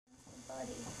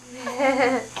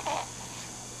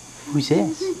Who's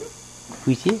this?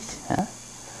 Who's this, huh?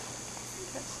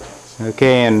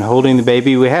 Okay, and holding the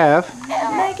baby we have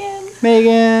Megan.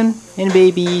 Megan and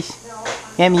babies.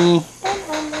 Emmy.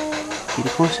 Get a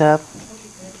close up.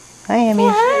 Hi, Emmy.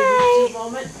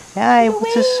 Hi. Hi.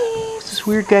 What's this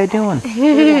weird guy doing?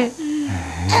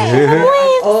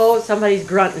 Oh, somebody's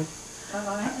grunting.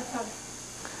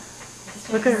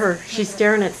 Look at her. She's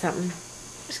staring at something.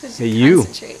 Hey, you.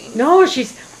 No,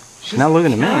 she's Not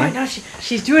looking at me. No,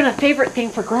 she's doing a favorite thing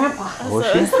for Grandpa. Was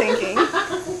she? I was thinking.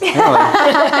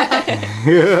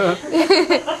 Yeah.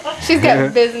 She's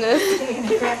got business.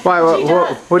 Why?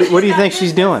 What do you think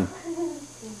she's doing?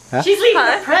 Huh? She's leaving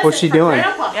a present What's she for doing?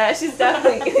 Grandpa. Yeah, she's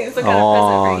definitely looking at a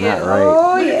Oh, present for you. not right.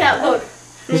 Oh, Look at yeah. that look.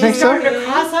 You think so?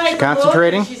 She's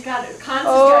Concentrating? She's got it Oh,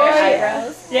 concentrating.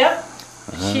 eyebrows. Yep.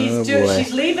 Oh, boy.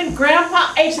 She's leaving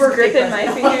Grandpa a birthday Gripping my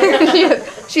present. finger.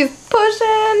 She's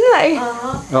pushing. Like,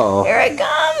 Uh-oh. here it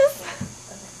comes.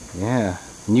 Yeah.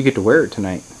 And you get to wear it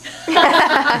tonight.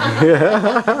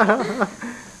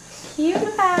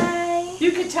 Cute pie.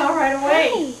 You could tell right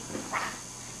away.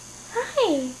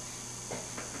 Hi.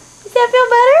 Does that feel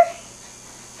better?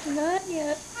 Not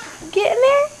yet. Getting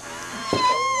there?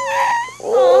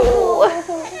 Oh.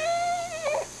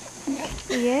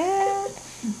 Yeah.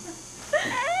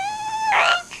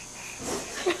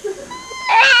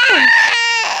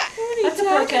 What are you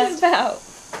talking about?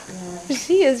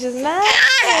 She is just not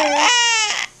there.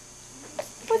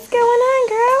 What's going on,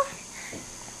 girl?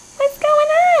 What's going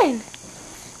on?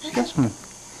 She's got some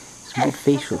good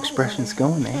facial expressions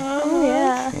going there. Oh,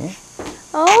 yeah. Yeah.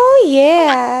 Oh,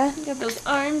 yeah. Got those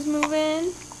arms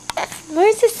moving.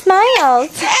 Where's the smiles?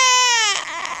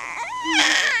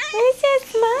 Where's that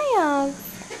smile?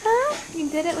 Huh? You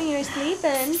did it when you were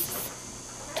sleeping.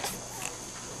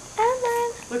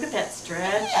 Emma. Look at that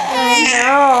stretch. I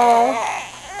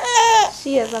know.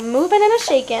 She is a moving and a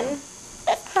shaking.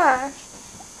 Huh.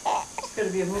 It's going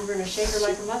to be a mover and a shaker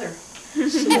like a mother.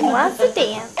 She wants to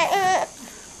dance.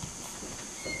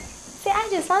 Say, I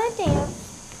just want to dance.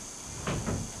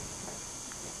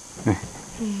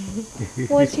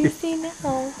 What'd you see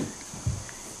now?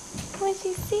 What'd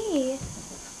you see? I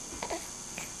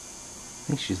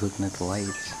think she's looking at the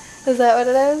lights. Is that what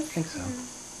it is? I think so.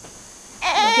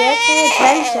 Get your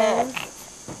attention.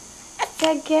 Is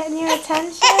that getting your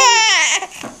attention?